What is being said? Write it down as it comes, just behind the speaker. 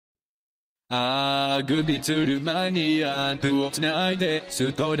グビつる前にアンプをつないで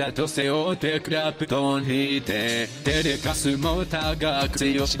ストラと背負ってクラプトン引いて手でかすモーターが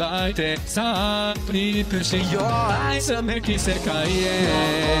口を縛いてさあトリップしよう愛さめき世界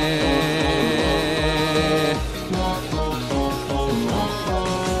へ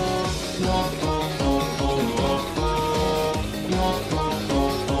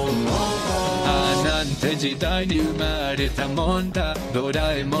時代に生まれたもんだド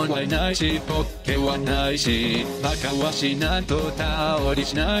ラえもんはいないしポッケはないしバカはしなんと倒り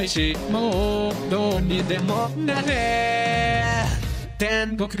しないしもうどうにでもなれ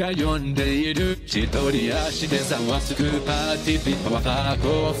天国が呼んでいる一人足でざわつくパーティーピットはファーク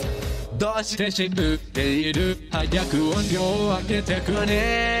オフどうして渋っている早く音量を上げてく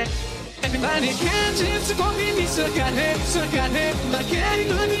れEverybody現実ゴミにすがれすがれ負け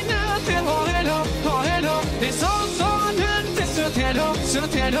犬になって吠えろ吠えろで想像なんて捨てろ捨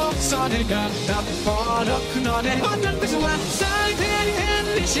てろそれが脱法ロックの根本なんですわ最低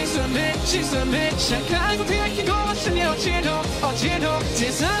限に沈め沈め社会の適合者に落ちろ落ちろ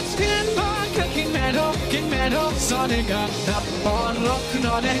自殺点ばっか決めろ決めろそれが脱法ロック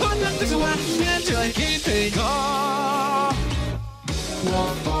の根本なんですわ現状生きていこう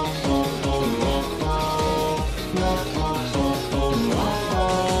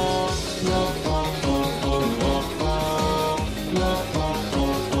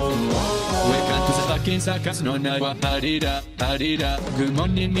金サーカスの名はパリラパリラ愚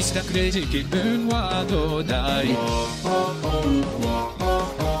問に満ちたクレイジー気分はどうだい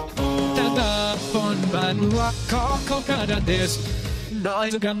ただ本番はここからですノ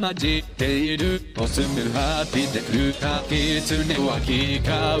イズが混じっているオスムハッピーで来るたキツネは聞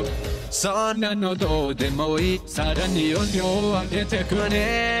かうそんなのどうでもいいさらに音量を上げてく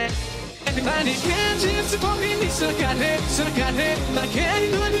れEverybody現実ゴミにすがれすがれ負け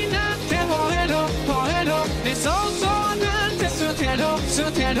犬になって吠えろ吠えろ理想像なんて捨てろ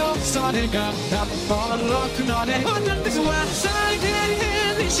捨てろそれが脱法ロックの根本なんですわ最低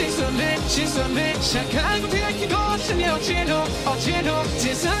限に沈め沈め社会の適合者に落ちろ落ちろ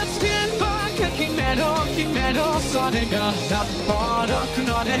自殺点ばっか決めろ決めろそれが脱法ロック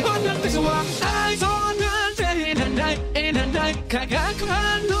の根本なんですわ愛想なんていらないいらない化学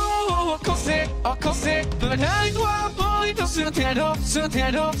反応起こせ起こせプライドはポイント捨てろ捨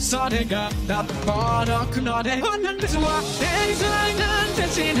てろそれが脱法ロックの根本なんですわデザインなんて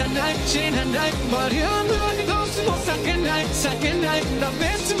知らない知らないボリュームにどうすも避けない避けないの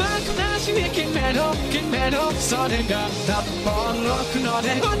別マークなしに決めろ決めろそれが脱法ロックの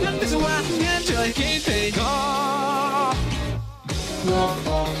根本なんですわ現状生きていこ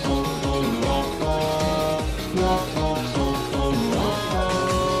う